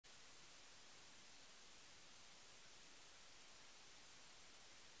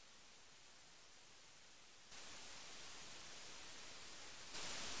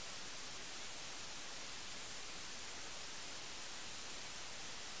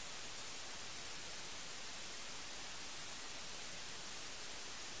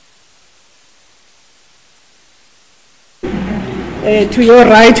To your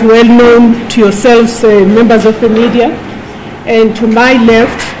right, well known to yourselves, members of the media, and to my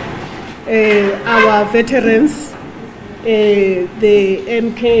left, our veterans, the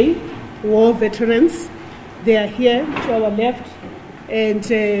MK war veterans. They are here to our left,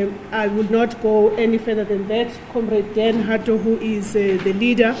 and I will not go any further than that. Comrade Dan Hatto, who is the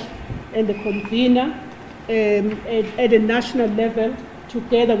leader and the convener at a national level,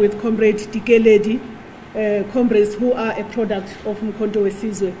 together with Comrade Dikeledi, comrades who are a product of Umkhonto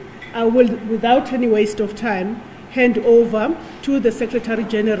weSizwe. I will, without any waste of time, hand over to the Secretary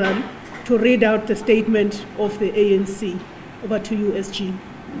General to read out the statement of the ANC. Over to you, SG.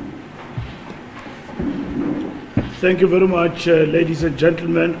 Thank you very much, ladies and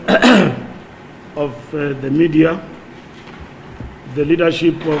gentlemen of the media, the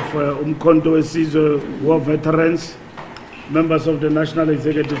leadership of Umkhonto weSizwe war veterans, members of the National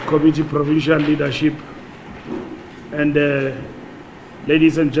Executive Committee, provincial leadership, and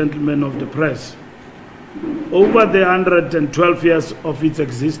ladies and gentlemen of the press. Over the 112 years of its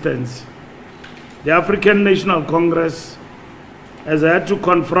existence, the African National Congress has had to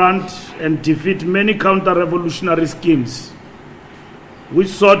confront and defeat many counter-revolutionary schemes which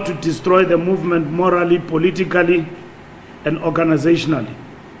sought to destroy the movement morally, politically, and organizationally,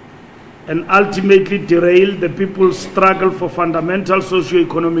 and ultimately derail the people's struggle for fundamental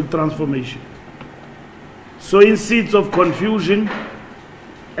socio-economic transformation. Sowing seeds of confusion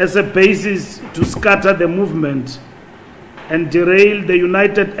as a basis to scatter the movement and derail the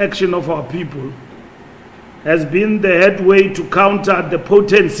united action of our people has been the headway to counter the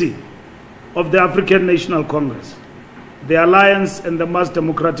potency of the African National Congress, the Alliance, and the mass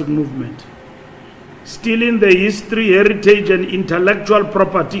democratic movement. Stealing the history, heritage, and intellectual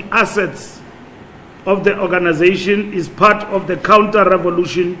property assets of the organization is part of the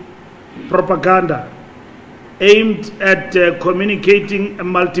counter-revolution propaganda aimed at communicating a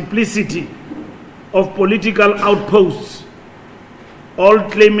multiplicity of political outposts, all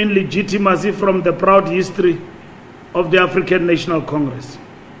claiming legitimacy from the proud history of the African National Congress.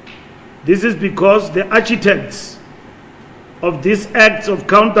 This is because the architects of these acts of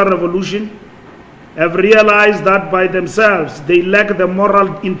counter-revolution have realized that by themselves they lack the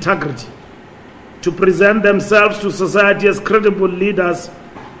moral integrity to present themselves to society as credible leaders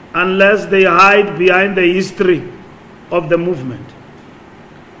unless they hide behind the history of the movement.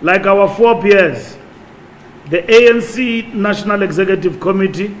 Like our forebears, the ANC National Executive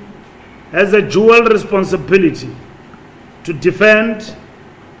Committee has a dual responsibility to defend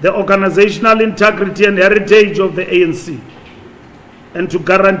the organizational integrity and heritage of the ANC and to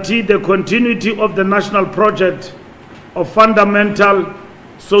guarantee the continuity of the national project of fundamental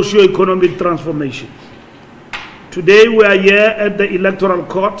socio-economic transformation. Today we are here at the Electoral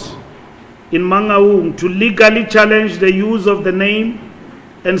Court in Mangaung to legally challenge the use of the name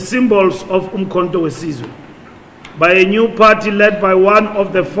and symbols of Umkhonto weSizwe by a new party led by one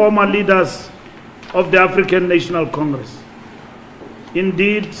of the former leaders of the African National Congress.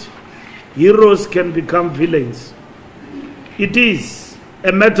 Indeed, heroes can become villains. It is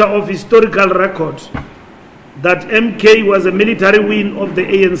a matter of historical record that MK was a military wing of the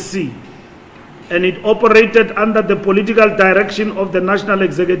ANC, and it operated under the political direction of the National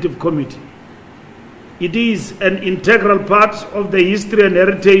Executive Committee. It is an integral part of the history and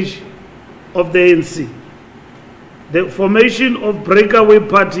heritage of the ANC. The formation of breakaway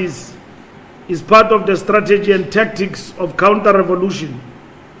parties is part of the strategy and tactics of counter-revolution,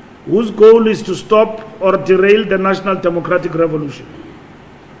 whose goal is to stop or derail the national democratic revolution.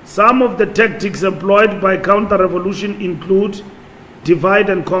 Some of the tactics employed by counter-revolution include divide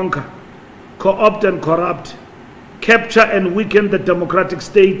and conquer, co-opt and corrupt, capture and weaken the democratic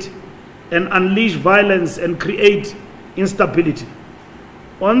state, and unleash violence and create instability.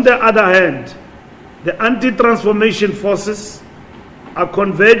 On the other hand, the anti-transformation forces are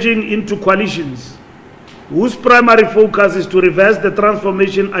converging into coalitions whose primary focus is to reverse the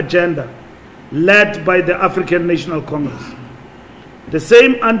transformation agenda led by the African National Congress. The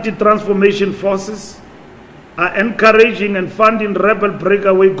same anti-transformation forces are encouraging and funding rebel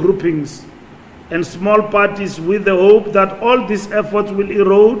breakaway groupings and small parties with the hope that all these efforts will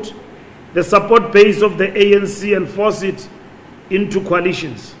erode the support base of the ANC and force it into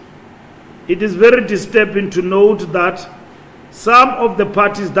coalitions. It is very disturbing to note that some of the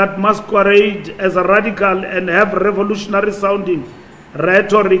parties that masquerade as a radical and have revolutionary sounding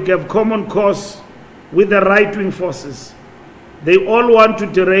rhetoric have common cause with the right-wing forces. They all want to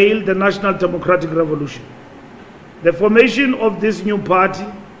derail the national democratic revolution. The formation of this new party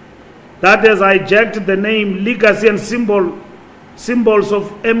that has hijacked the name, legacy, and symbols of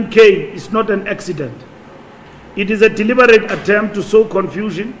MK is not an accident. It is a deliberate attempt to sow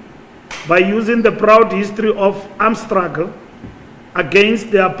confusion by using the proud history of armed struggle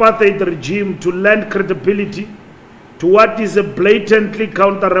against the apartheid regime to lend credibility to what is a blatantly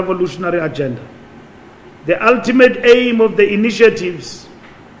counter-revolutionary agenda. The ultimate aim of the initiatives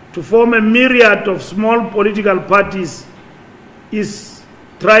to form a myriad of small political parties is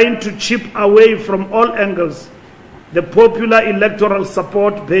trying to chip away from all angles the popular electoral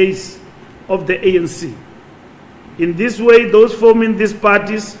support base of the ANC. In this way, those forming these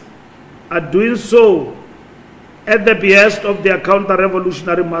parties are doing so at the behest of their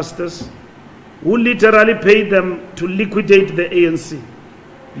counter-revolutionary masters, who literally pay them to liquidate the ANC,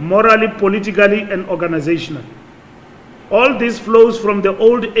 morally, politically, and organizationally. All this flows from the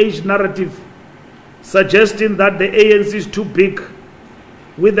old age narrative suggesting that the ANC is too big,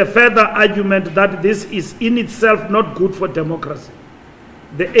 with a further argument that this is in itself not good for democracy.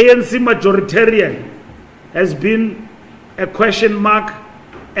 The ANC majoritarian has been a question mark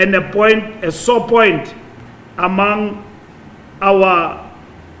and a sore point among our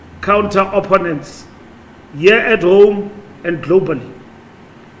counter-opponents here at home and globally.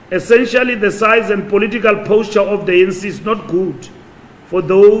 Essentially, the size and political posture of the ANC is not good for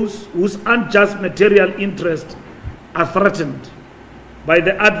those whose unjust material interests are threatened by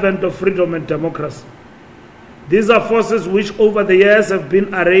the advent of freedom and democracy. These are forces which over the years have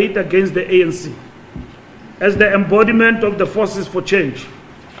been arrayed against the ANC as the embodiment of the forces for change.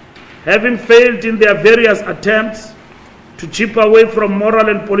 Having failed in their various attempts to chip away from moral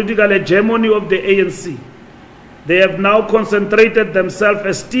and political hegemony of the ANC, they have now concentrated themselves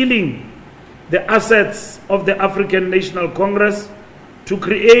as stealing the assets of the African National Congress to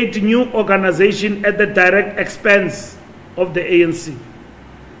create new organization at the direct expense of the ANC.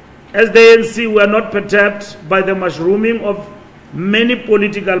 As the ANC were not perturbed by the mushrooming of many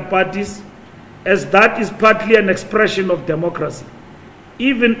political parties, as that is partly an expression of democracy,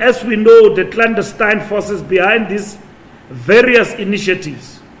 even as we know the clandestine forces behind these various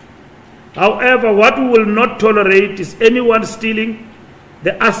initiatives. However, what we will not tolerate is anyone stealing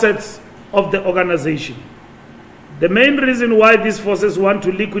the assets of the organization. The main reason why these forces want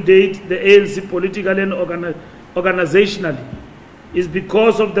to liquidate the ANC politically and organizationally is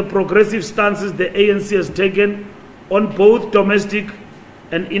because of the progressive stances the ANC has taken on both domestic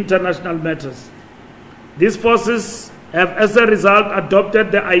and international matters. These forces have, as a result,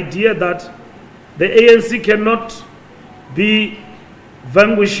 adopted the idea that the ANC cannot be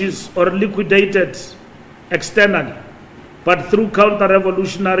vanquished or liquidated externally, but through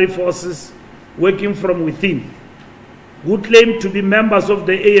counter-revolutionary forces working from within, who claim to be members of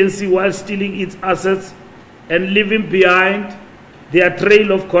the ANC while stealing its assets and leaving behind their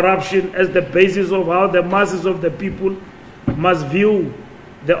trail of corruption as the basis of how the masses of the people must view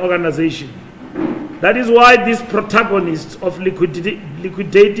the organization. That is why these protagonists of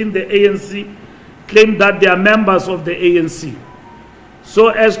liquidating the ANC claim that they are members of the ANC, so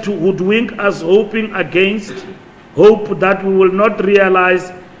as to hoodwink us, hoping against hope that we will not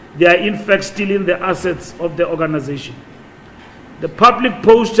realize they are in fact stealing the assets of the organization. The public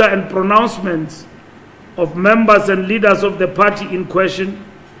posture and pronouncements of members and leaders of the party in question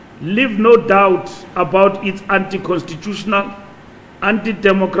leave no doubt about its anti-constitutional,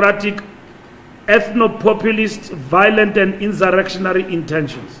 anti-democratic, ethno-populist, violent and insurrectionary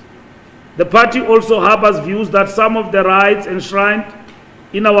intentions. The party also harbors views that some of the rights enshrined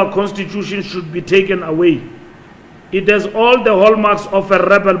in our constitution should be taken away. It has all the hallmarks of a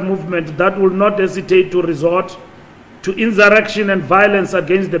rebel movement that will not hesitate to resort to insurrection and violence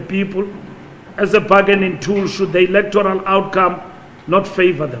against the people as a bargaining tool should the electoral outcome not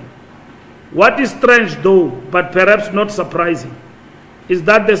favor them. What is strange, though, but perhaps not surprising, is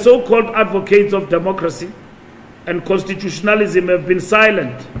that the so-called advocates of democracy and constitutionalism have been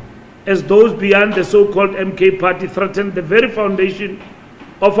silent as those beyond the so-called MK party threaten the very foundation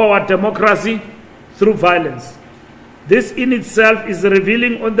of our democracy through violence. This in itself is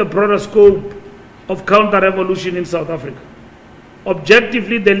revealing on the broader scope of counter-revolution in South Africa.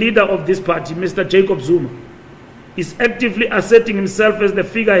 Objectively, the leader of this party, Mr. Jacob Zuma, is actively asserting himself as the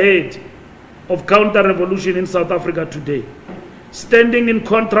figurehead of counter-revolution in South Africa today, standing in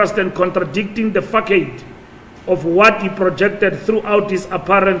contrast and contradicting the facade of what he projected throughout his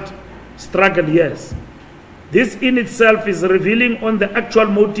apparent struggle years. This in itself is revealing on the actual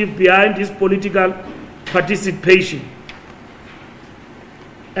motive behind his political participation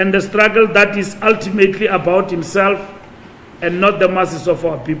and the struggle that is ultimately about himself and not the masses of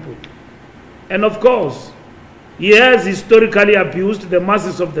our people. And of course, he has historically abused the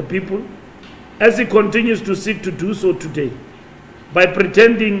masses of the people, as he continues to seek to do so today, by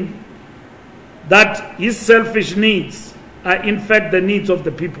pretending that his selfish needs are in fact the needs of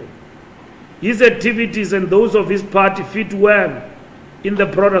the people. His activities and those of his party fit well in the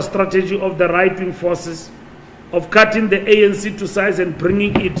broader strategy of the right-wing forces of cutting the ANC to size and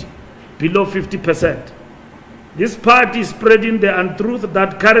bringing it below 50%. This party is spreading the untruth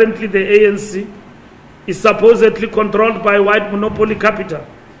that currently the ANC is supposedly controlled by white monopoly capital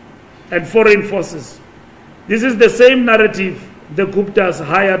and foreign forces. This is the same narrative the Guptas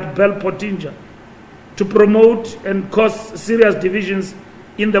hired Bell Pottinger to promote and cause serious divisions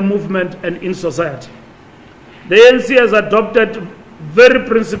in the movement and in society. The ANC has adopted very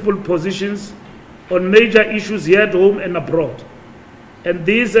principled positions on major issues here at home and abroad, and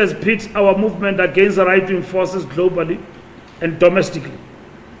this has pit our movement against right-wing forces globally and domestically.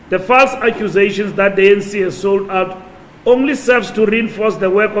 The false accusations that the ANC has sold out only serves to reinforce the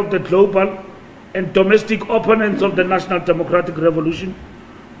work of the global and domestic opponents of the National Democratic Revolution,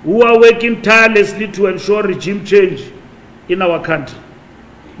 who are working tirelessly to ensure regime change in our country.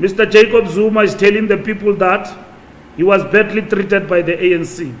 Mr. Jacob Zuma is telling the people that he was badly treated by the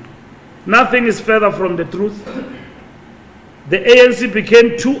ANC. Nothing is further from the truth. The ANC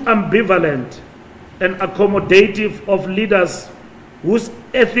became too ambivalent and accommodative of leaders whose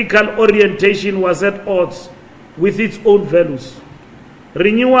ethical orientation was at odds with its own values.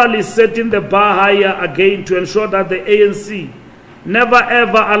 Renewal is setting the bar higher again to ensure that the ANC never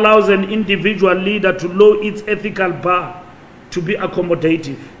ever allows an individual leader to lower its ethical bar to be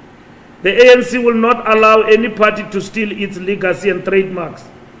accommodative. The ANC will not allow any party to steal its legacy and trademarks,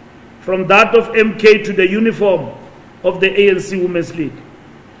 from that of MK to the uniform of the ANC Women's League.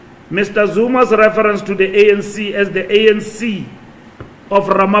 Mr. Zuma's reference to the ANC as the ANC of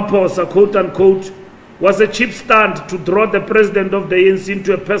Ramaphosa, quote unquote, was a cheap stunt to draw the president of the ANC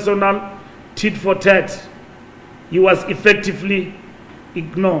into a personal tit for tat. He was effectively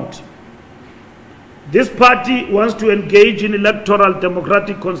ignored. This party wants to engage in electoral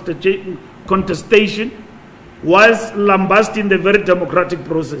democratic contestation whilst lambasting the very democratic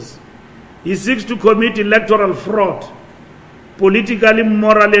process. He seeks to commit electoral fraud, politically,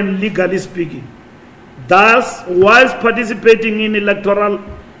 morally, and legally speaking. Thus, whilst participating in electoral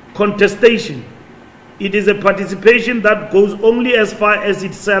contestation, it is a participation that goes only as far as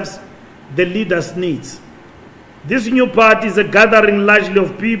it serves the leader's needs. This new party is a gathering largely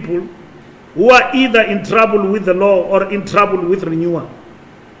of people who are either in trouble with the law or in trouble with renewal.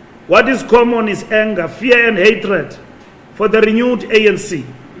 What is common is anger, fear, and hatred for the renewed ANC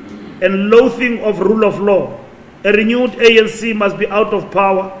and loathing of rule of law. A renewed ANC must be out of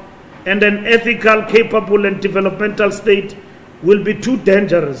power, and an ethical, capable, and developmental state will be too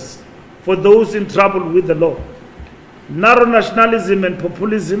dangerous for those in trouble with the law. Narrow nationalism and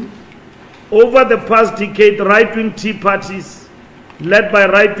populism. Over the past decade, right-wing tea parties led by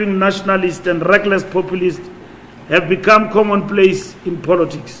right-wing nationalists and reckless populists have become commonplace in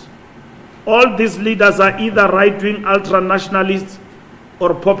politics. All these leaders are either right-wing ultra-nationalists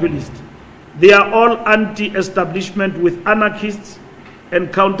or populists. They are all anti-establishment with anarchists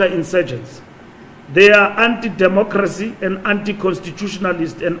and counter-insurgents. They are anti-democracy and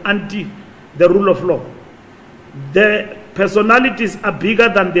anti-constitutionalist and anti-the rule of law. Their personalities are bigger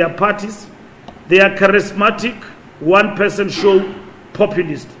than their parties. They are charismatic, one-person show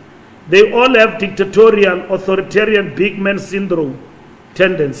populist. They all have dictatorial, authoritarian big man syndrome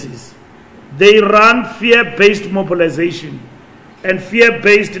tendencies. They run fear-based mobilization and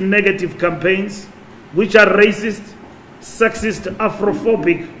fear-based negative campaigns, which are racist, sexist,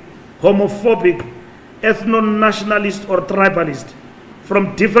 Afrophobic, homophobic, ethno-nationalist or tribalist,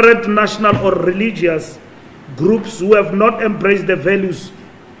 from different national or religious groups who have not embraced the values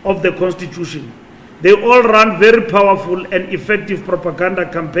of the Constitution. They all run very powerful and effective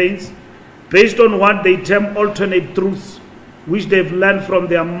propaganda campaigns based on what they term alternate truths, which they've learned from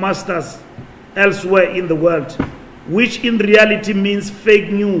their masters elsewhere in the world, which in reality means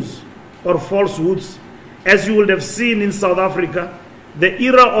fake news or falsehoods. As you would have seen in South Africa, the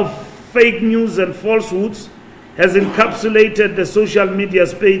era of fake news and falsehoods has encapsulated the social media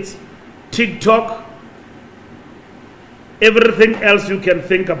space, TikTok, everything else you can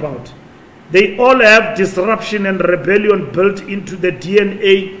think about. They all have disruption and rebellion built into the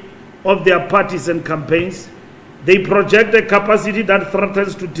DNA of their parties and campaigns. They project a capacity that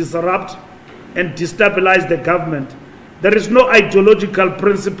threatens to disrupt and destabilize the government. There is no ideological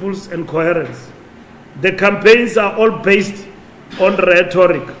principles and coherence. The campaigns are all based on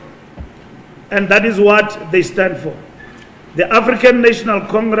rhetoric, and that is what they stand for. The African National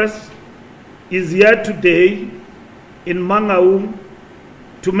Congress is here today in Mangaung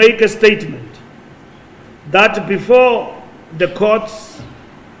to make a statement that before the courts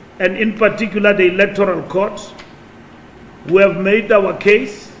and in particular the Electoral Court. We have made our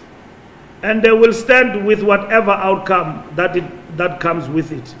case, and they will stand with whatever outcome that comes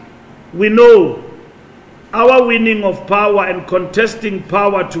with it. We know our winning of power and contesting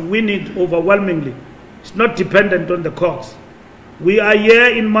power to win it overwhelmingly is not dependent on the courts. We are here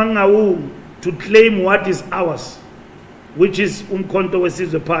in Mangaung to claim what is ours, which is Umkhonto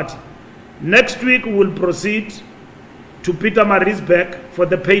weSizwe Party. Next week we will proceed to Pietermaritzburg for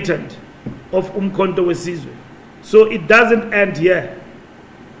the patent of Umkhonto weSizwe. So it doesn't end here.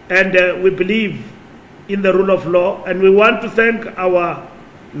 And we believe in the rule of law, and we want to thank our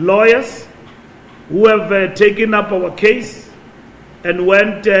lawyers who have taken up our case and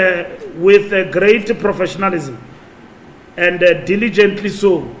went with great professionalism and diligently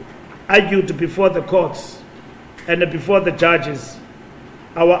so argued before the courts and before the judges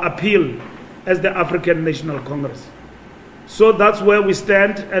our appeal as the African National Congress. So that's where we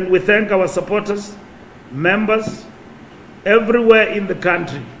stand, and we thank our supporters, members everywhere in the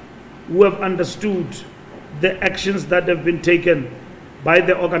country who have understood the actions that have been taken by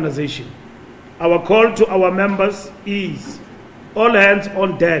the organization. Our call to our members is all hands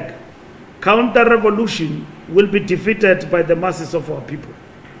on deck. Counter-revolution will be defeated by the masses of our people.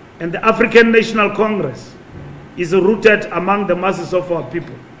 And the African National Congress is rooted among the masses of our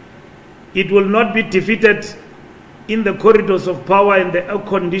people. It will not be defeated in the corridors of power in the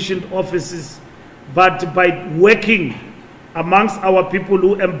air-conditioned offices, but by working amongst our people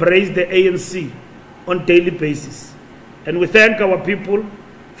who embrace the ANC on a daily basis. And we thank our people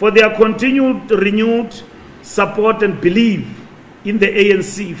for their continued renewed support and belief in the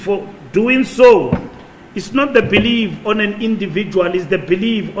ANC. For doing so, it's not the belief on an individual, it's the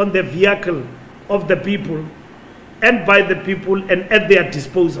belief on the vehicle of the people and by the people and at their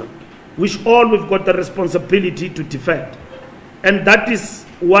disposal, which all we've got the responsibility to defend. And that is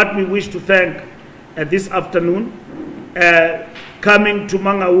what we wish to thank this afternoon, coming to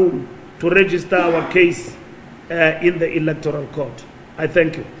Mangaung to register our case in the Electoral Court. I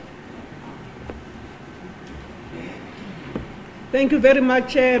thank you. Thank you very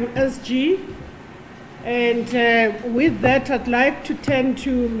much, SG. And with that, I'd like to turn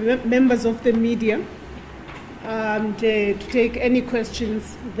to members of the media and to take any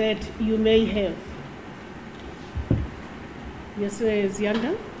questions that you may have. Yes,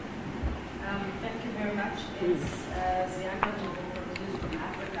 Zianda? Thank you very much. It's Zianda from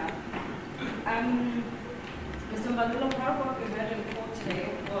Africa. Mr. Mbalula, part of what we read in court today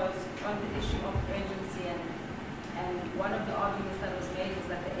was on the issue of urgency, and one of the arguments that was made is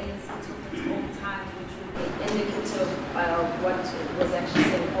that the ANC took its own time, which would be indicative of what was actually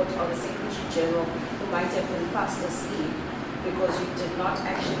said in court, or the Secretary General, who might have been fast asleep because you did not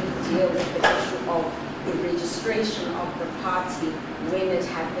actually deal with the issue of the registration of the party when it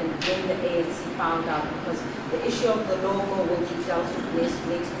happened, when the ANC found out, because the issue of the logo will be dealt with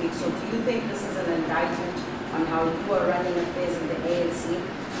next week. So do you think this is an indictment on how you are running affairs in the ANC?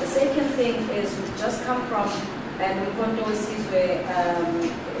 The second thing is we've just come from Umkhonto weSizwe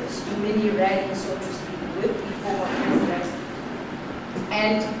mini rally, so to speak, with the former president.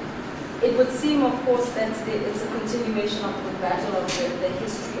 And it would seem, of course, that it's a continuation of the battle of the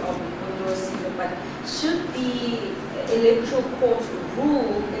history of Umkhonto weSizwe, but should the Electoral Court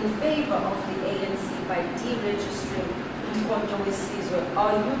rule in favor of the ANC by deregistering Umkhonto weSizwe,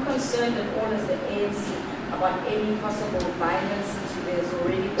 are you concerned at all as the ANC about any possible violence, since there's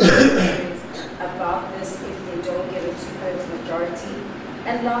already concerns about this if they don't get a two-thirds majority?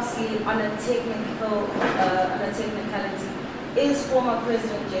 And lastly, on a technicality, is former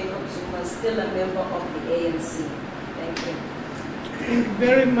President Jacob Zuma still a member of the ANC? Thank you. Thank you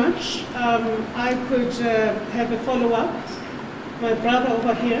very much. I could have a follow-up. My brother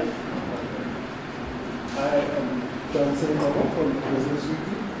over here. I am John Senaba from the Business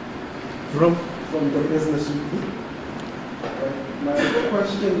Weekly. From the Business Weekly. My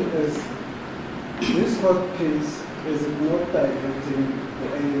question is, this court case is not diverting the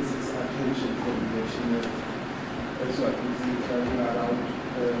ANC's attention from the national SABC driving around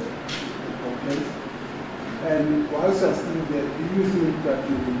the complaint? And whilst you're still there, do you think that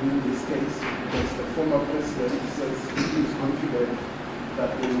you will win this case? Because the former president says he is confident that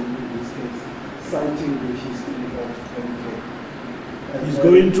they will win this case, citing the history of MK. And He's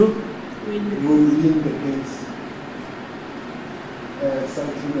going to? You will win the case,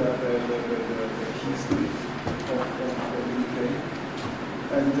 citing the history of MK.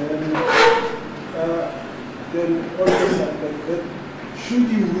 And then also that should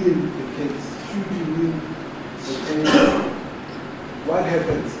you win the case, should you win the case, what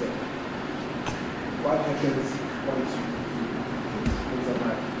happens then? What happens once you win the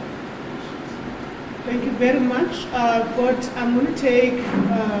case? Thank you very much. I'm going to take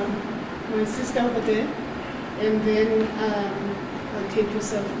my sister over there, and then I'll take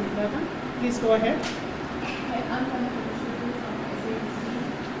yourself, my brother. Please go ahead. Okay, I'm going to contribute from SABC.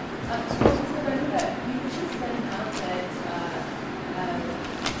 So, Mr. Mbalula, you just said now that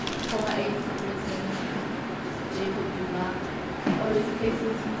former ANC President Jacob Zuma always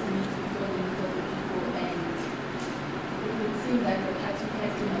places his needs before the needs of the people, and it would seem that the party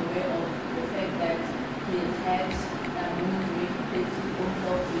has been aware of the fact that he has had moments where he placed his own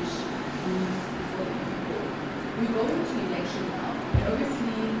selfish needs before the people. We're going to election now, and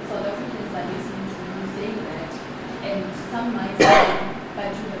obviously South Africans are listening to you saying that, and some might say,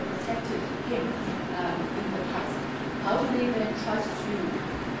 but you have protected him in the past. How do they then trust you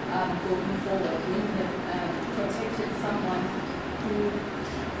going forward when you have protected someone who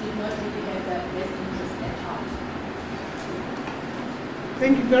did not really have that best interest at heart?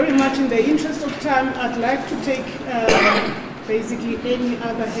 Thank you very much. In the interest of time, I'd like to take basically any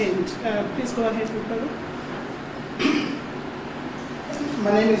other hand. Please go ahead, Mukolo.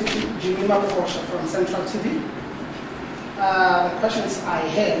 My name is Jimima Kosha from Central TV. The questions I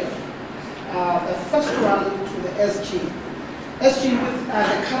have, the first one to the SG. SG, with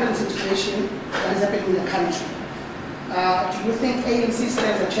the current situation that is happening in the country, do you think ANC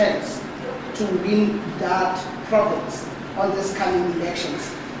stands a chance to win that province on this coming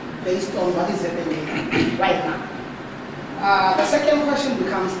elections based on what is happening right now? The second question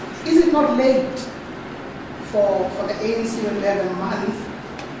becomes, is it not late for the ANC when we have a month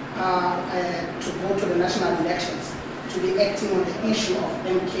to go to the national elections to be acting on the issue of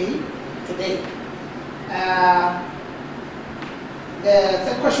MK today? The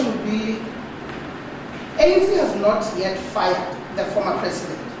third question would be, ANC has not yet fired the former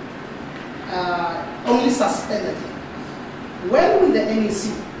president, only suspended him. When will the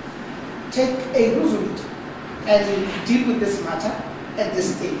NEC take a resolute and deal with this matter at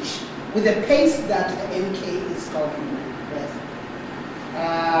this stage, with the pace that the MK is going with?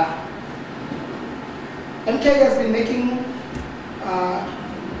 MK has been making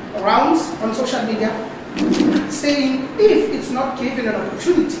rounds on social media saying if it's not given an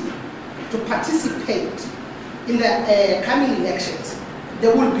opportunity to participate in the coming elections,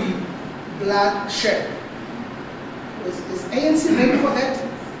 there will be bloodshed. Is ANC ready for that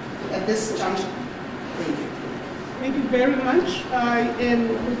at this juncture? Thank you. Thank you very much. I am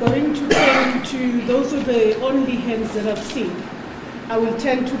going to turn to those are the only hands that I've seen. I will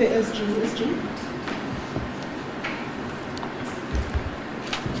turn to the SG.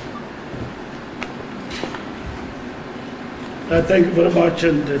 Thank you very much,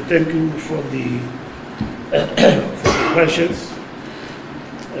 and thank you for the, for the questions.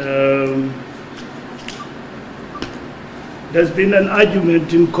 There's been an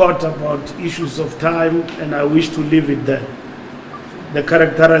argument in court about issues of time, and I wish to leave it there. The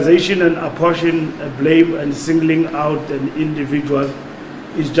characterization and apportion blame and singling out an individual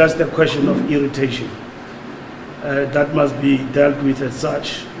is just a question of irritation. That must be dealt with as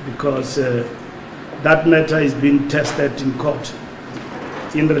such, because that matter is being tested in court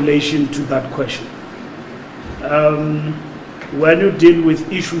in relation to that question. When you deal with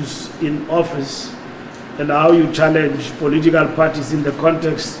issues in office and how you challenge political parties in the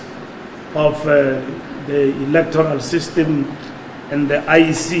context of the electoral system and the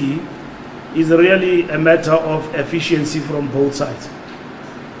IEC, is really a matter of efficiency from both sides.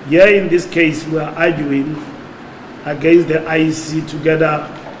 Here in this case, we are arguing against the IEC together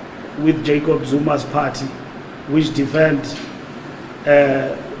with Jacob Zuma's party, which defend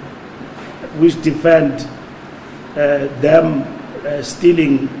them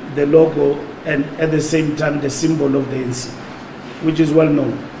stealing the logo and at the same time the symbol of the ANC, which is well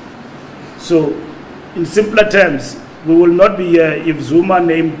known. So, in simpler terms, we will not be here if Zuma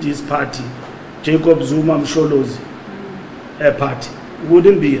named this party Jacob Zuma Msholozi party. We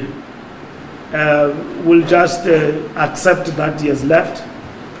wouldn't be here. We'll just accept that he has left.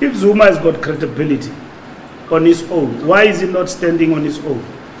 If Zuma has got credibility on his own, why is he not standing on his own?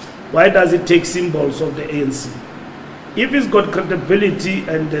 Why does he take symbols of the ANC? If he's got credibility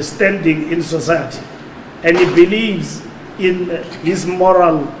and standing in society, and he believes in his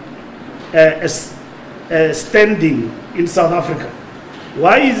moral standing in South Africa,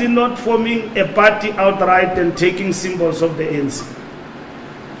 why is he not forming a party outright and taking symbols of the ANC?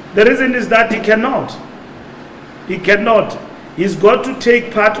 The reason is that he cannot. He cannot. He's got to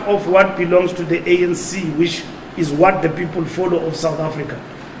take part of what belongs to the ANC, which is what the people follow of South Africa.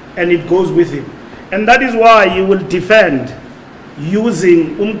 And it goes with him. And that is why he will defend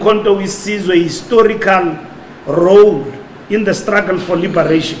using Umkhonto we Sizwe historical role in the struggle for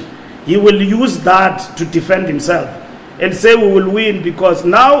liberation. He he will use that to defend himself and say we will win because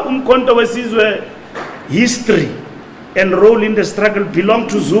now Umkhonto Wesizwe history and role in the struggle belong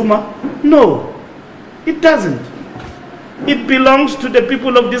to Zuma. No, it doesn't. It belongs to the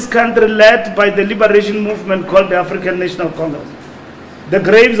people of this country led by the liberation movement called the African National Congress. The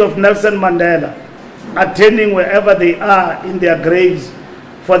graves of Nelson Mandela, attending wherever they are in their graves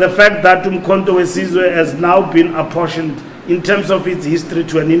for the fact that Umkhonto Wesizwe has now been apportioned in terms of its history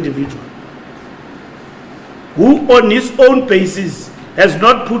to an individual who on his own basis has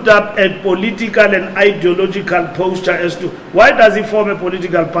not put up a political and ideological posture as to why does he form a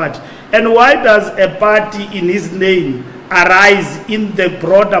political party and why does a party in his name arise in the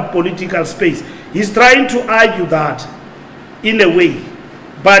broader political space. He's trying to argue that in a way,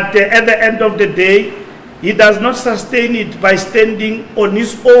 but at the end of the day, he does not sustain it by standing on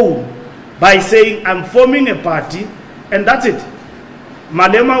his own, by saying, I'm forming a party, and that's it.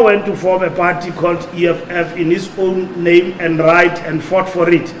 Malema went to form a party called EFF in his own name and right and fought for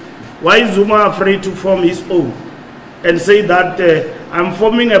it. Why is Zuma afraid to form his own and say that I'm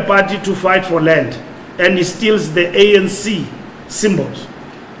forming a party to fight for land? And he steals the ANC symbols.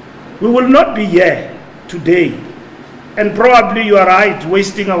 We will not be here today, and probably you are right,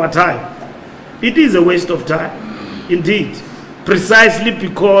 wasting our time. It is a waste of time, indeed, precisely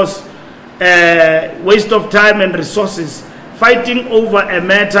because waste of time and resources fighting over a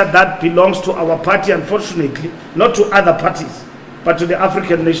matter that belongs to our party, unfortunately, not to other parties, but to the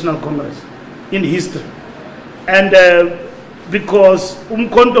African National Congress in history. And because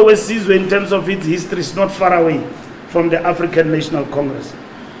Umkhonto Wesizwe, in terms of its history, is not far away from the African National Congress.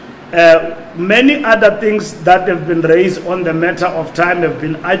 Many other things that have been raised on the matter of time have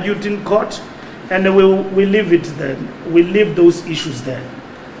been argued in court, and we leave it there. We leave those issues there.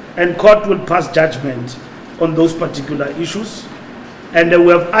 And court will pass judgment on those particular issues. And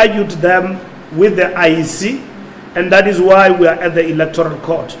we have argued them with the IEC, and that is why we are at the Electoral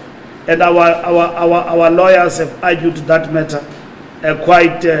Court. And our lawyers have argued that matter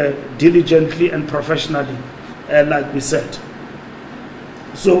quite diligently and professionally, like we said.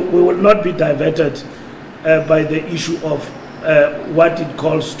 So we will not be diverted by the issue of what it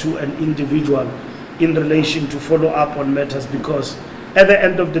calls to an individual in relation to follow up on matters, because at the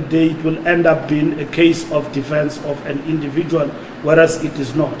end of the day it will end up being a case of defense of an individual, whereas it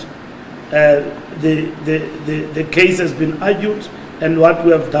is not. The case has been argued, and what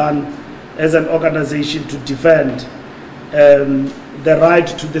we have done as an organization to defend the right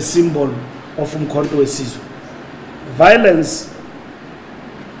to the symbol of Umkhonto Wesizwe. Violence,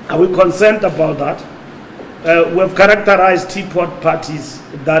 are we concerned about that? We have characterized teapot parties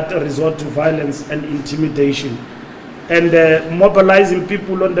that resort to violence and intimidation and mobilizing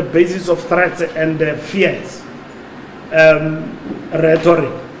people on the basis of threats and fears,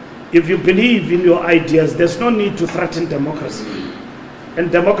 rhetoric. If you believe in your ideas, there's no need to threaten democracy. And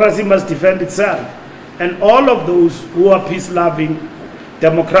democracy must defend itself. And all of those who are peace-loving,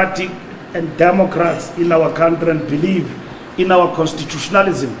 democratic, and Democrats in our country and believe in our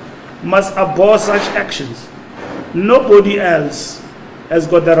constitutionalism must abhor such actions. Nobody else has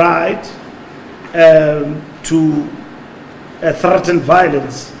got the right to threaten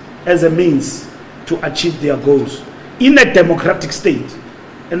violence as a means to achieve their goals in a democratic state.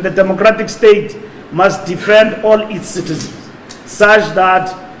 And the democratic state must defend all its citizens, such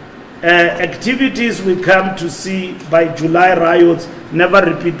that activities we come to see by July riots never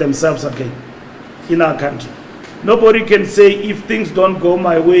repeat themselves again in our country. Nobody can say if things don't go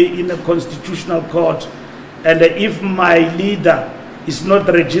my way in a constitutional court and if my leader is not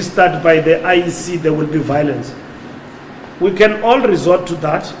registered by the IEC, there will be violence. We can all resort to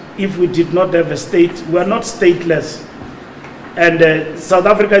that if we did not have a state. We are not stateless. And South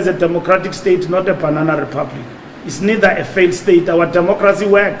Africa is a democratic state, not a banana republic. It's neither a failed state. Our democracy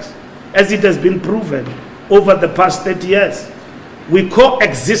works, as it has been proven over the past 30 years. We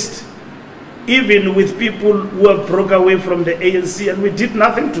coexist, even with people who have broke away from the ANC, and we did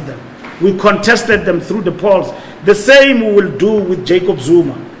nothing to them. We contested them through the polls. The same we will do with Jacob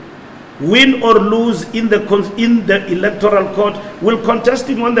Zuma. Win or lose in the electoral court, we'll contest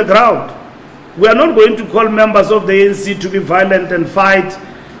him on the ground. We are not going to call members of the ANC to be violent and fight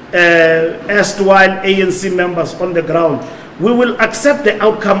erstwhile ANC members on the ground. We will accept the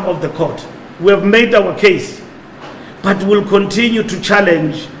outcome of the court. We have made our case, but we'll continue to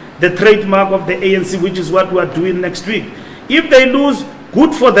challenge the trademark of the ANC, which is what we are doing next week. If they lose,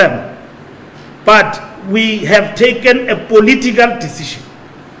 good for them. But we have taken a political decision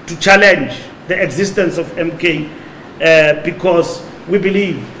to challenge the existence of MK because we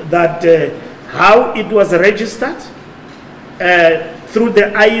believe that how it was registered through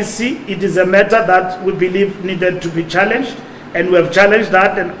the IEC. It is a matter that we believe needed to be challenged, and we have challenged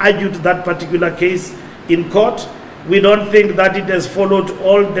that and argued that particular case in court. We don't think that it has followed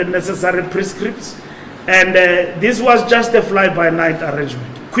all the necessary prescripts, and this was just a fly-by-night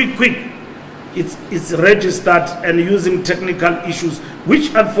arrangement. Quick. It's registered and using technical issues,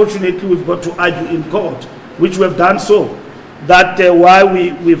 which unfortunately we've got to argue in court, which we have done so. That why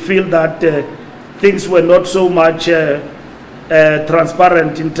we feel that things were not so much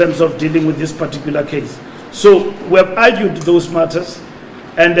transparent in terms of dealing with this particular case. So we have argued those matters,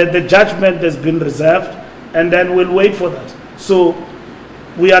 and the judgment has been reserved, and then we'll wait for that. So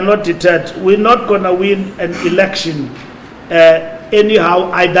we are not deterred. We're not going to win an election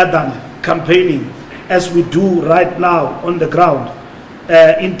anyhow, either than campaigning as we do right now on the ground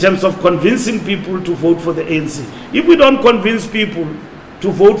in terms of convincing people to vote for the ANC. If we don't convince people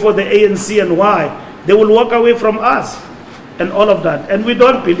to vote for the ANC and why, they will walk away from us and all of that. And we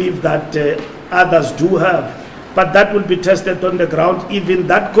don't believe that others do have, but that will be tested on the ground. Even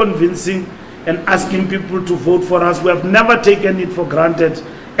that convincing and asking people to vote for us, we have never taken it for granted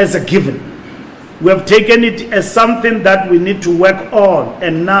as a given. We have taken it as something that we need to work on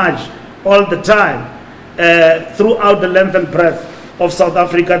and nudge all the time throughout the length and breadth of South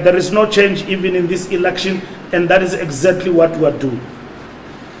Africa. There is no change even in this election, and that is exactly what we are doing.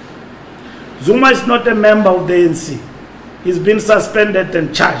 Zuma is not a member of the ANC. He's been suspended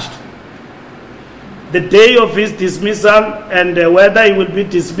and charged. The day of his dismissal and whether he will be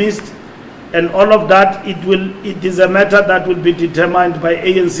dismissed and all of that, it is a matter that will be determined by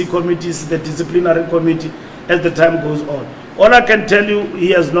ANC committees, the disciplinary committee, as the time goes on. All I can tell you,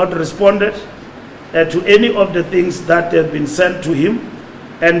 he has not responded to any of the things that have been sent to him,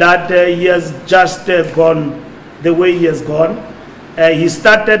 and that he has just gone the way he has gone. He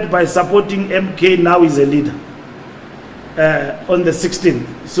started by supporting MK, now he's a leader on the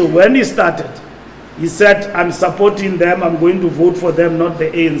 16th. So when he started, he said, I'm supporting them, I'm going to vote for them, not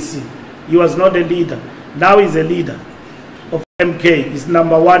the ANC. He was not a leader. Now he's a leader of MK. He's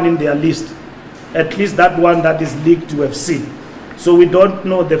 #1 in their list. At least that one that is leaked we have seen. So we don't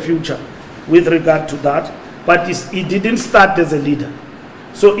know the future with regard to that. But he didn't start as a leader.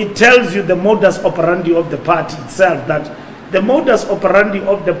 So it tells you the modus operandi of the party itself, that the modus operandi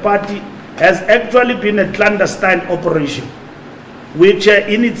of the party has actually been a clandestine operation, which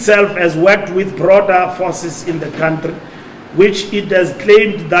in itself has worked with broader forces in the country, which it has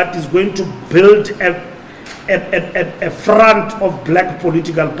claimed that is going to build a front of black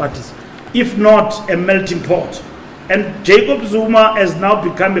political parties, if not a melting pot. And Jacob Zuma has now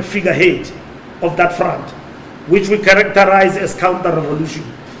become a figurehead of that front, which we characterize as counter-revolution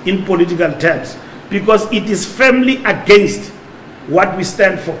in political terms, because it is firmly against what we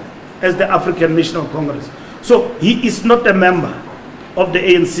stand for as the African National Congress. So he is not a member of the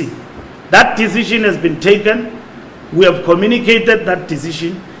ANC. That decision has been taken. We have communicated that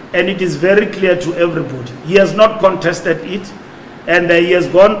decision, and it is very clear to everybody. He has not contested it, and he has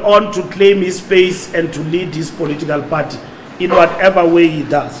gone on to claim his space and to lead his political party in whatever way he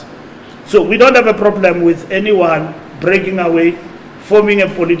does. So we don't have a problem with anyone breaking away, forming a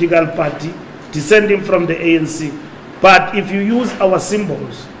political party, descending from the ANC. But if you use our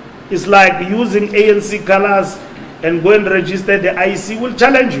symbols, it's like using ANC colors and go and register, the IEC will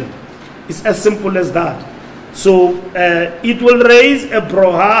challenge you. It's as simple as that. So it will raise a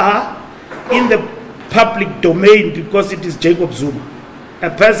brouhaha in the public domain because it is Jacob Zuma, a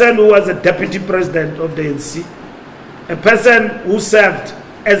person who was a deputy president of the ANC, a person who served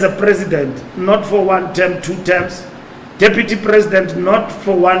as a president, not for 1 term, 2 terms, deputy president, not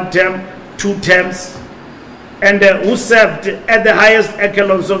for 1 term, 2 terms, and who served at the highest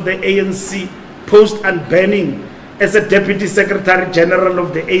echelons of the ANC, post-unbanning, as a deputy secretary general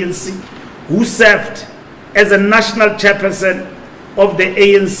of the ANC, who served as a national chairperson of the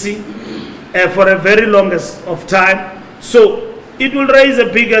ANC for a very longest of time. So it will raise the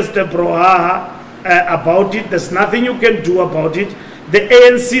biggest brouhaha about it. There's nothing you can do about it. The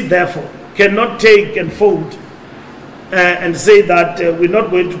ANC, therefore, cannot take and fold and say that we're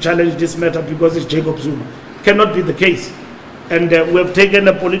not going to challenge this matter because it's Jacob Zuma. Cannot be the case. And we have taken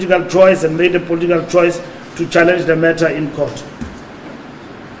a political choice and made a political choice to challenge the matter in court.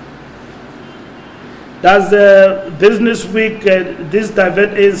 Does the Business Week this divert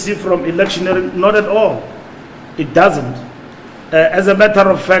ANC from electioneering? Not at all. It doesn't. As a matter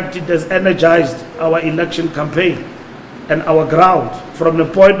of fact, it has energized our election campaign and our ground from the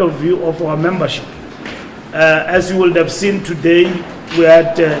point of view of our membership. As you will have seen today, we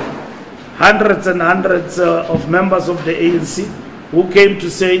had hundreds and hundreds of members of the ANC who came to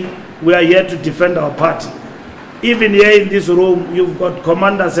say we are here to defend our party. even here in this room, you've got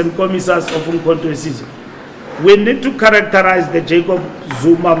commanders and commissars of Umkhonto weSizwe. We need to characterize the Jacob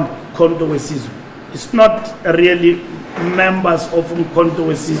Zuma Umkhonto weSizwe. It's not really members of Umkhonto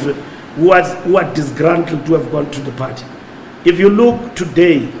weSizwe who are disgruntled to have gone to the party. If you look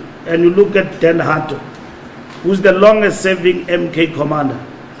today and you look at Dan Hato, who's the longest serving MK commander,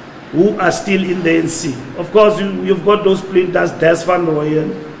 who are still in the ANC. Of course, you've got those splinters, Des van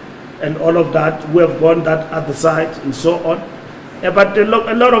Rooyen, and all of that, who have gone that other side, and so on. But a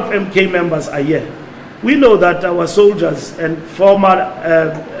lot of MK members are here. We know that our soldiers and former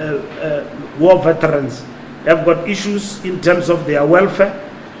war veterans have got issues in terms of their welfare.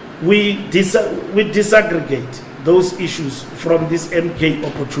 We disaggregate those issues from this MK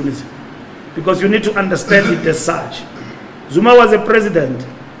opportunity, because you need to understand it as such. Zuma was a president.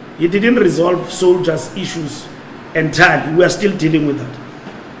 He didn't resolve soldiers' issues entirely. We are still dealing with that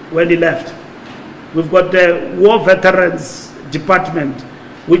when he left. We've got the War Veterans Department,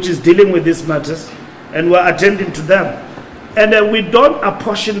 which is dealing with these matters, and we're attending to them. And we don't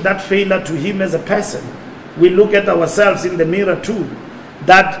apportion that failure to him as a person. We look at ourselves in the mirror too,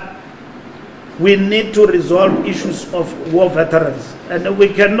 that we need to resolve issues of war veterans. And we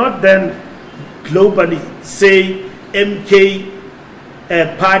cannot then globally say MK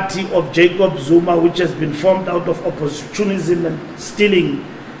party of Jacob Zuma, which has been formed out of opportunism and stealing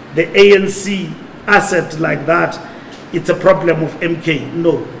the ANC asset like that, it's a problem of MK.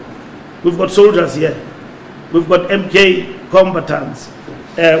 No. We've got soldiers here. We've got MK combatants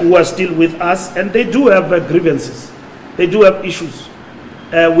who are still with us, and they do have grievances. They do have issues,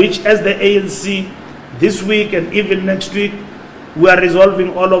 which as the ANC this week and even next week, we are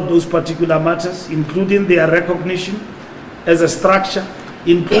resolving all of those particular matters, including their recognition as a structure,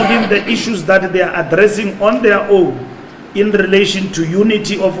 including the issues that they are addressing on their own in relation to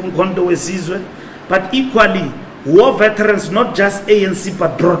unity of Umkhonto weSizwe, but equally war veterans, not just ANC,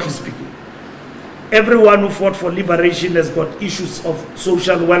 but broadly speaking. Everyone who fought for liberation has got issues of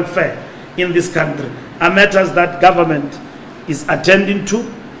social welfare in this country, are matters that government is attending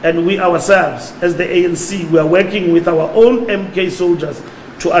to, and we ourselves, as the ANC, we are working with our own MK soldiers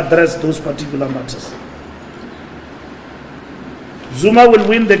to address those particular matters. Zuma will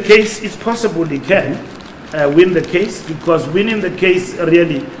win the case. It's possible he can win the case, because winning the case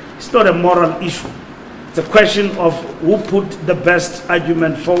really is not a moral issue. It's a question of who put the best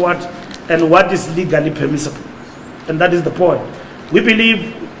argument forward and what is legally permissible. And that is the point. We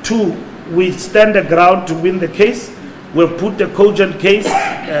believe, too, we stand the ground to win the case. We've put a cogent case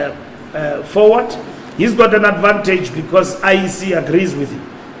forward. He's got an advantage because IEC agrees with him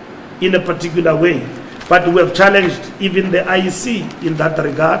in a particular way. But we have challenged even the IEC in that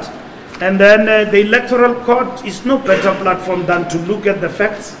regard. And then the Electoral Court is no better platform than to look at the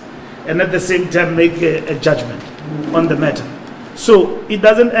facts and at the same time make a judgment on the matter. So it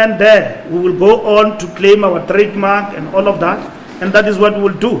doesn't end there. We will go on to claim our trademark and all of that, and that is what we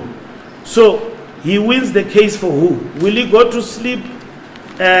will do. So he wins the case for who? Will he go to sleep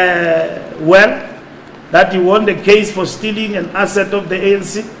well, that he won the case for stealing an asset of the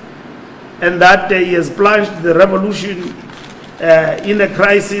ANC, and that he has plunged the revolution in a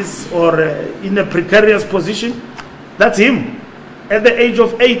crisis or in a precarious position? That's him. At the age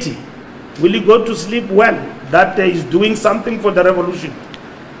of 80, will he go to sleep well, that he's doing something for the revolution?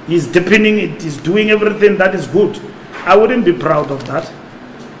 He's deepening it, he's doing everything that is good. I wouldn't be proud of that,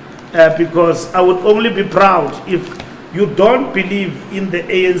 because I would only be proud if you don't believe in the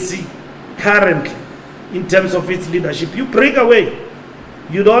ANC currently in terms of its leadership. You break away.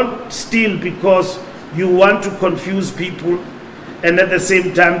 You don't steal because you want to confuse people, and at the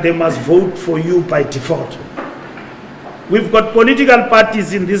same time they must vote for you by default. We've got political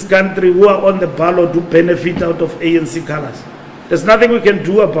parties in this country who are on the ballot who benefit out of ANC colors. There's nothing we can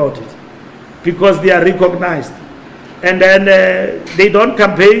do about it because they are recognized. And then they don't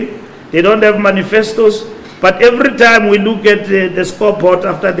campaign, they don't have manifestos, but every time we look at the scoreboard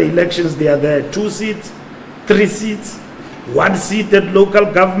after the elections, they are there. 2 seats, 3 seats, 1 seat at local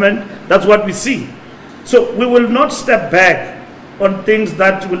government. That's what we see. So we will not step back on things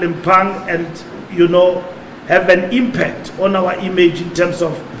that will impugn and, you know, have an impact on our image in terms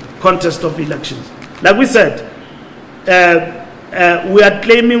of contest of elections. Like we said, we are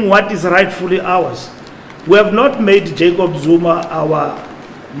claiming what is rightfully ours. We have not made Jacob Zuma our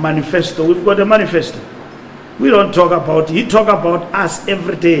manifesto. We've got a manifesto. We don't talk about it. He talks about us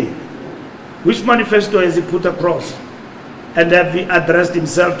every day. Which manifesto has he put across? And have he addressed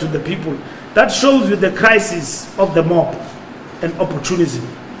himself to the people? That shows you the crisis of the mob and opportunism.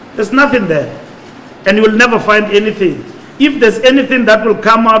 There's nothing there. And you will never find anything. If there's anything that will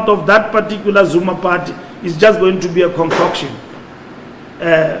come out of that particular Zuma party, is just going to be a concoction,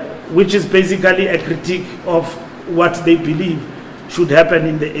 which is basically a critique of what they believe should happen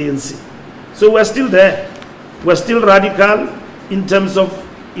in the ANC. So we're still there. We're still radical in terms of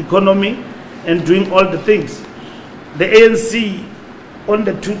economy and doing all the things. The ANC on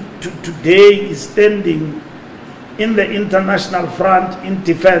the today is standing in the international front in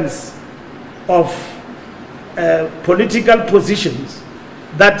defense of political positions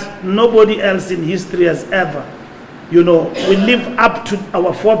that nobody else in history has ever. You know, we live up to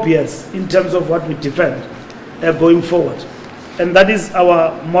our forebears in terms of what we defend going forward. And that is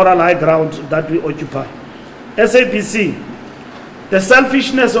our moral high ground that we occupy. SABC, the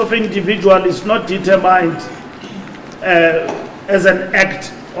selfishness of an individual is not determined as an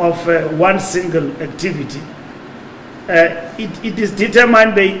act of one single activity. It is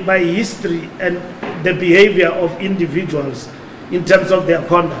determined by history and the behavior of individuals in terms of their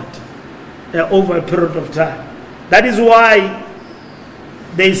conduct over a period of time. That is why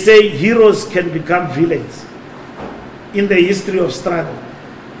they say heroes can become villains in the history of struggle.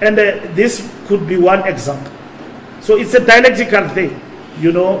 And this could be one example. So it's a dialectical thing,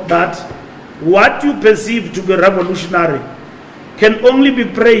 you know, that what you perceive to be revolutionary can only be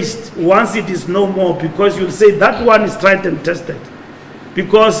praised once it is no more, because you'll say that one is tried and tested,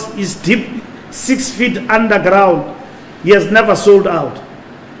 because it's deep 6 feet underground. He has never sold out.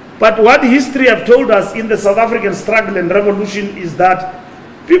 But what history have told us in the South African struggle and revolution is that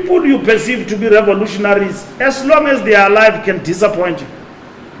people you perceive to be revolutionaries, as long as they are alive, can disappoint you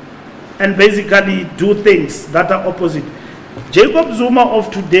and basically do things that are opposite. Jacob Zuma of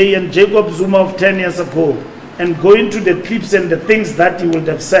today and Jacob Zuma of 10 years ago, and go into the clips and the things that he would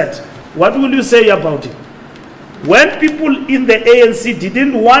have said, what will you say about it? When people in the ANC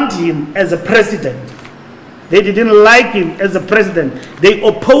didn't want him as a president, they didn't like him as a president, they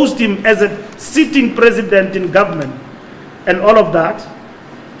opposed him as a sitting president in government and all of that,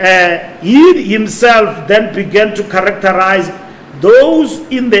 he himself then began to characterize those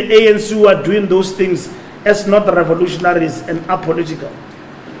in the ANC who are doing those things as not revolutionaries and apolitical.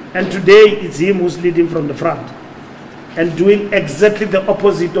 And today it's him who's leading from the front and doing exactly the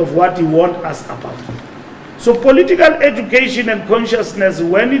opposite of what he warned us about. So political education and consciousness,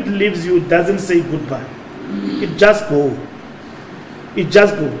 when it leaves you, it doesn't say goodbye. It just goes. It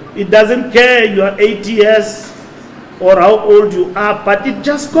just goes. It doesn't care you are 80 years or how old you are, but it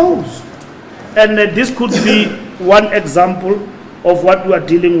just goes. And this could be one example of what we are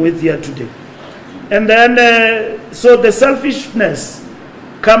dealing with here today. And then, so the selfishness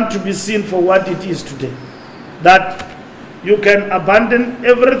come to be seen for what it is today. That you can abandon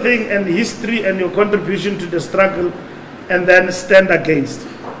everything and history and your contribution to the struggle and then stand against.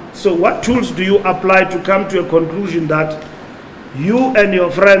 So what tools do you apply to come to a conclusion that you and your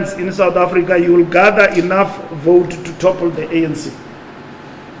friends in South Africa, you will gather enough vote to topple the ANC?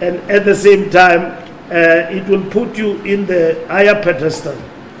 And at the same time, it will put you in the higher pedestal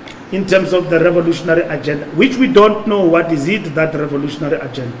in terms of the revolutionary agenda, which we don't know what is it, that revolutionary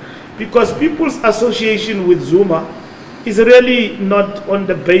agenda. Because people's association with Zuma is really not on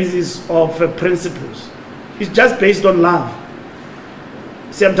the basis of principles. It's just based on love.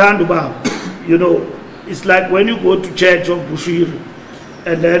 You know, it's like when you go to church of Bushiri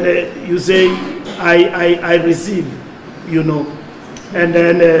and then you say, I receive, you know, and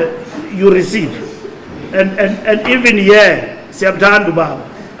then you receive. And even here,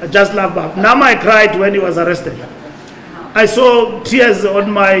 I just love Baba. Nama I cried when he was arrested. I saw tears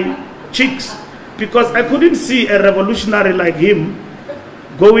on my cheeks because I couldn't see a revolutionary like him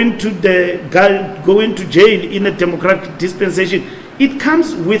going to jail in a democratic dispensation. It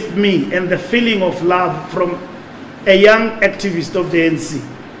comes with me and the feeling of love from a young activist of the ANC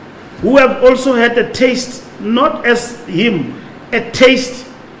who have also had a taste, not as him, a taste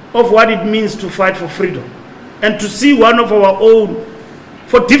of what it means to fight for freedom and to see one of our own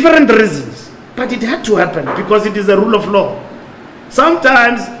for different reasons. But it had to happen because it is a rule of law.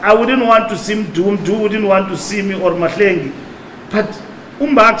 Sometimes I wouldn't want to see him, Du wouldn't want to see me or Mahlengi. But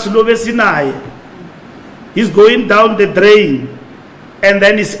he's going down the drain and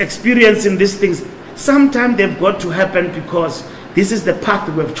then he's experiencing these things. Sometimes they've got to happen because this is the path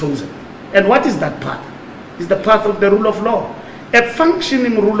we have chosen. And what is that path? It's the path of the rule of law. A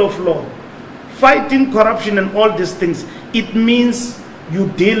functioning rule of law, fighting corruption and all these things, it means you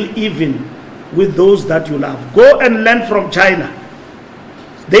deal even with those that you love. Go and learn from China.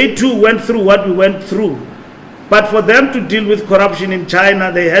 They too went through what we went through. But for them to deal with corruption in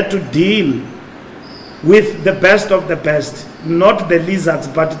China, they had to deal with the best of the best, not the lizards,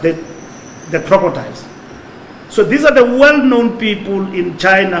 but the crocodiles. So these are the well-known people in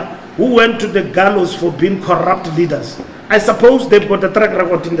China who went to the gallows for being corrupt leaders. I suppose they've got a track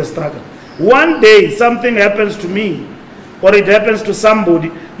record in the struggle. One day something happens to me, or it happens to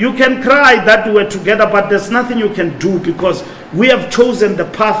somebody, you can cry that we were together, but there's nothing you can do, because we have chosen the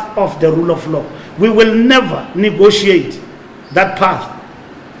path of the rule of law. We will never negotiate that path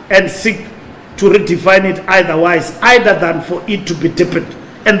and seek to redefine it either than for it to be deepened.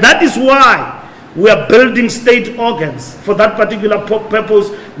 And that is why we are building state organs for that particular purpose,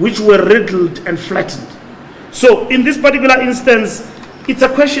 which were riddled and flattened. So in this particular instance, it's a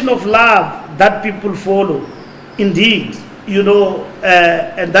question of love that people follow. Indeed, you know,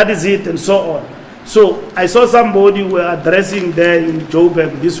 and that is it, and so on. So I saw somebody were addressing there in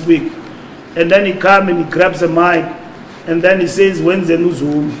Joburg this week, and then he comes and he grabs a mic, and then he says, "When's the new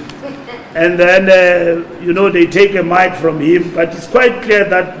Zoom?" And then, you know, they take a mic from him, but it's quite clear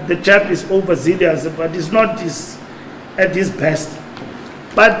that the chap is overzealous, but it's not at his best.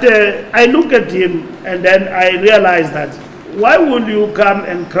 But I look at him, and then I realize that, why would you come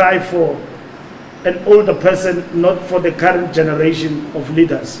and cry for an older person, not for the current generation of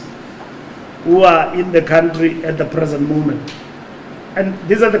leaders who are in the country at the present moment? And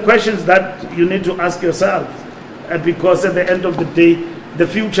these are the questions that you need to ask yourself, because at the end of the day, the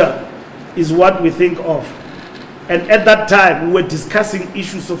future is what we think of. And at that time, we were discussing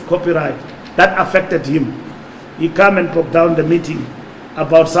issues of copyright that affected him. He came and broke down the meeting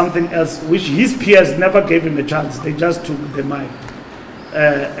about something else, which his peers never gave him a chance. They just took the mic.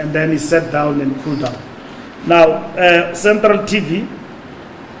 And then he sat down and cooled down. Now, Central TV,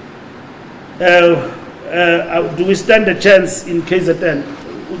 do we stand a chance in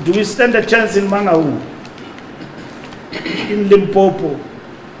KZN? Do we stand a chance in Mangaung, in Limpopo,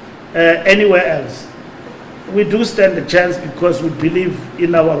 anywhere else? We do stand a chance because we believe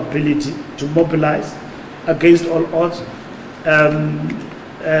in our ability to mobilize against all odds.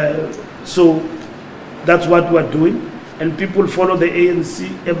 So that's what we're doing. And people follow the ANC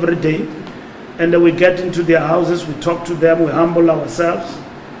every day. And then we get into their houses, we talk to them, we humble ourselves.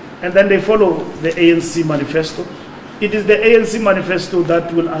 And then they follow the ANC manifesto. It is the ANC manifesto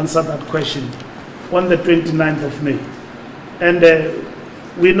that will answer that question on the 29th of May. And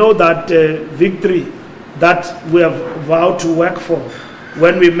we know that victory that we have vowed to work for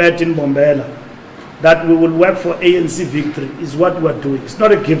when we met in Bombela, that we will work for ANC victory, is what we are doing. It's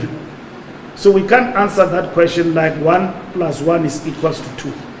not a given. So we can't answer that question like 1 + 1 is equals to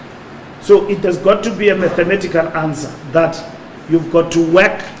 2. So it has got to be a mathematical answer that you've got to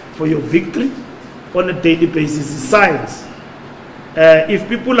work for your victory on a daily basis. It's science. If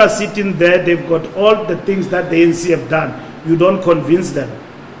people are sitting there, they've got all the things that the ANC have done, you don't convince them.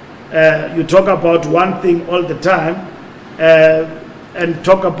 You talk about one thing all the time and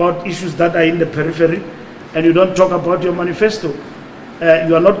talk about issues that are in the periphery, and you don't talk about your manifesto.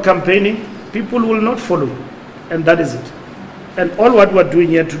 You are not campaigning, people will not follow you, and that is it. And all what we're doing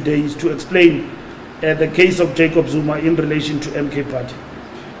here today is to explain the case of Jacob Zuma in relation to MK Party.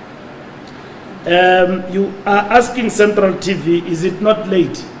 You are asking Central TV, is it not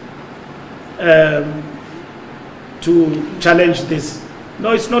late to challenge this?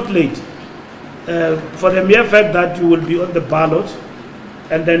 No, it's not late. For the mere fact that you will be on the ballot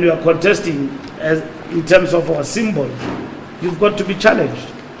and then you are contesting as in terms of our symbol, you've got to be challenged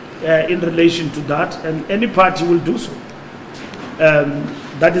in relation to that, and any party will do so.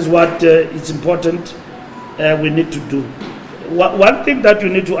 That is what it's important we need to do. One thing that you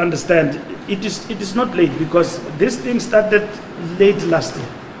need to understand, it is not late, because this thing started late last year,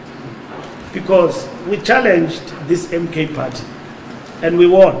 because we challenged this MK Party and we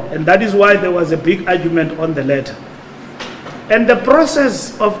won, and that is why there was a big argument on the letter. And the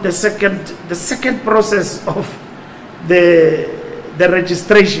process of the second process of the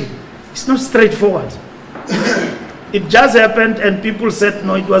registration, it's not straightforward. It just happened and people said,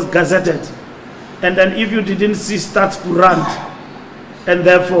 no, it was gazetted. And then if you didn't see stats current, and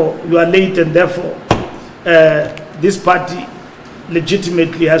therefore you are late, and therefore this party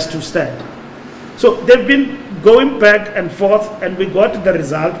legitimately has to stand. So they've been going back and forth, and we got the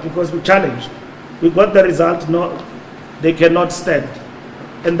result because we challenged. We got the result, no, they cannot stand.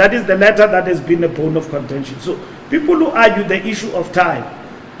 And that is the letter that has been a bone of contention. So people who argue the issue of time,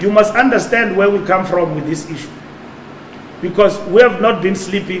 you must understand where we come from with this issue. Because we have not been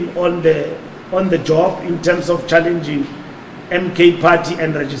sleeping on the job in terms of challenging MK Party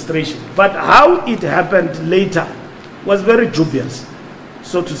and registration. But how it happened later was very dubious,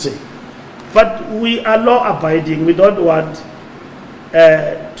 so to say. But we are law-abiding. We don't want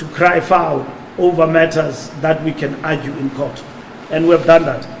to cry foul over matters that we can argue in court. And we have done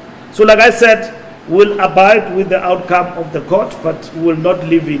that. So like I said, We'll abide with the outcome of the court, but we will not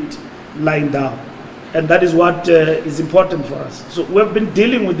leave it lying down. And that is what is important for us. So we've been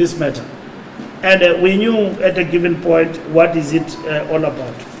dealing with this matter. And we knew at a given point what is it all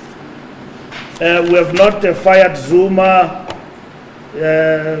about. We have not fired Zuma. We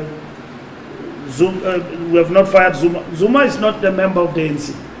have not fired Zuma. Zuma is not a member of the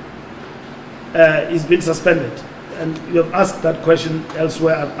ANC. He's been suspended. And you have asked that question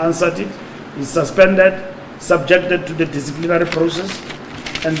elsewhere. I've answered it. He's suspended, subjected to the disciplinary process,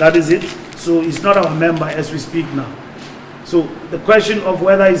 and that is it. So he's not our member as we speak now. So the question of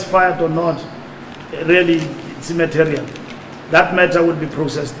whether he's fired or not, really, it's immaterial. That matter will be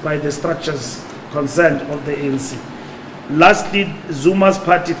processed by the structures concerned of the ANC. Lastly, Zuma's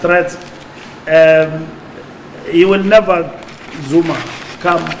party threats. He will never, Zuma,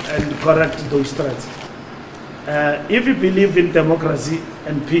 come and correct those threats. If you believe in democracy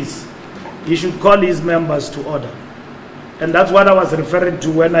and peace, he should call his members to order. And that's what I was referring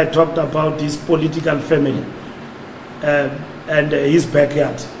to when I talked about his political family and his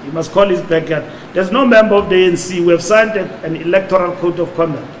backyard. He must call his backyard. There's no member of the ANC. We have signed an electoral code of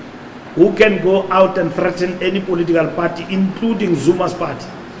conduct who can go out and threaten any political party, including Zuma's party.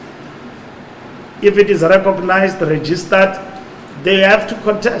 If it is recognized, registered, they have to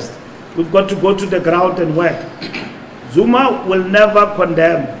contest. We've got to go to the ground and work. Zuma will never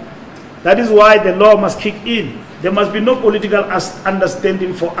condemn. That is why the law must kick in. There must be no political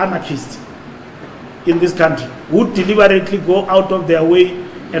understanding for anarchists in this country who deliberately go out of their way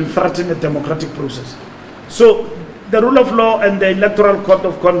and threaten a democratic process. So the rule of law and the electoral code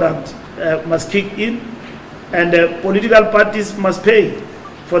of conduct must kick in, and political parties must pay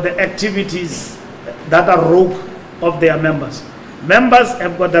for the activities that are rogue of their members. Members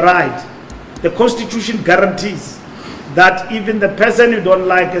have got the right. The Constitution guarantees that even the person you don't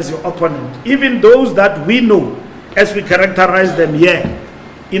like as your opponent, even those that we know as we characterize them here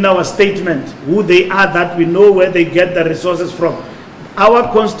in our statement, who they are, that we know where they get the resources from,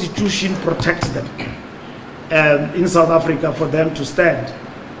 our Constitution protects them in South Africa for them to stand.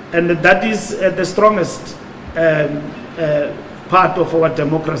 And that is the strongest part of our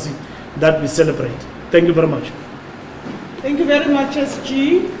democracy that we celebrate. Thank you very much. Thank you very much,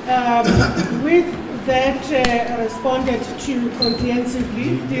 SG. With that responded to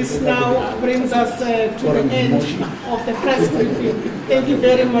comprehensively, this now brings us to the end of the press briefing. Thank you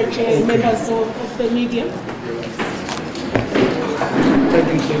very much, members of the media.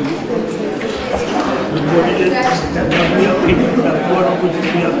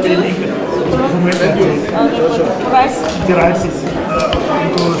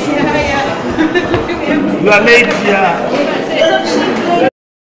 You are late here.